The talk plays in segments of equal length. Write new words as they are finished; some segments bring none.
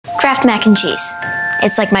Kraft mac and cheese.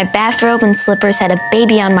 It's like my bathrobe and slippers had a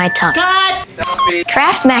baby on my tongue. Cut!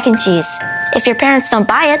 Kraft mac and cheese. If your parents don't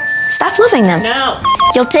buy it, stop loving them. No.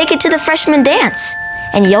 You'll take it to the freshman dance,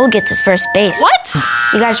 and you'll get to first base. What?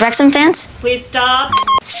 You guys Wrexham fans? Please stop.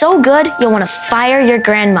 So good, you'll want to fire your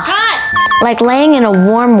grandma. Cut! Like laying in a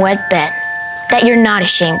warm, wet bed that you're not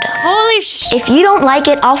ashamed of. Holy sh... If you don't like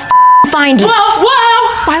it, I'll find you. Whoa,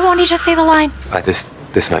 whoa! Why won't he just say the line?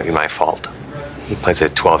 This might be my fault. He plays a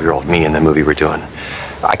 12-year-old me in the movie we're doing.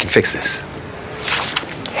 I can fix this.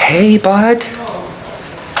 Hey, bud.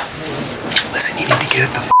 Listen, you need to get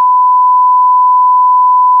the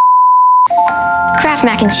Kraft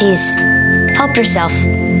mac and cheese. Help yourself.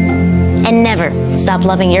 And never stop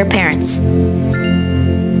loving your parents.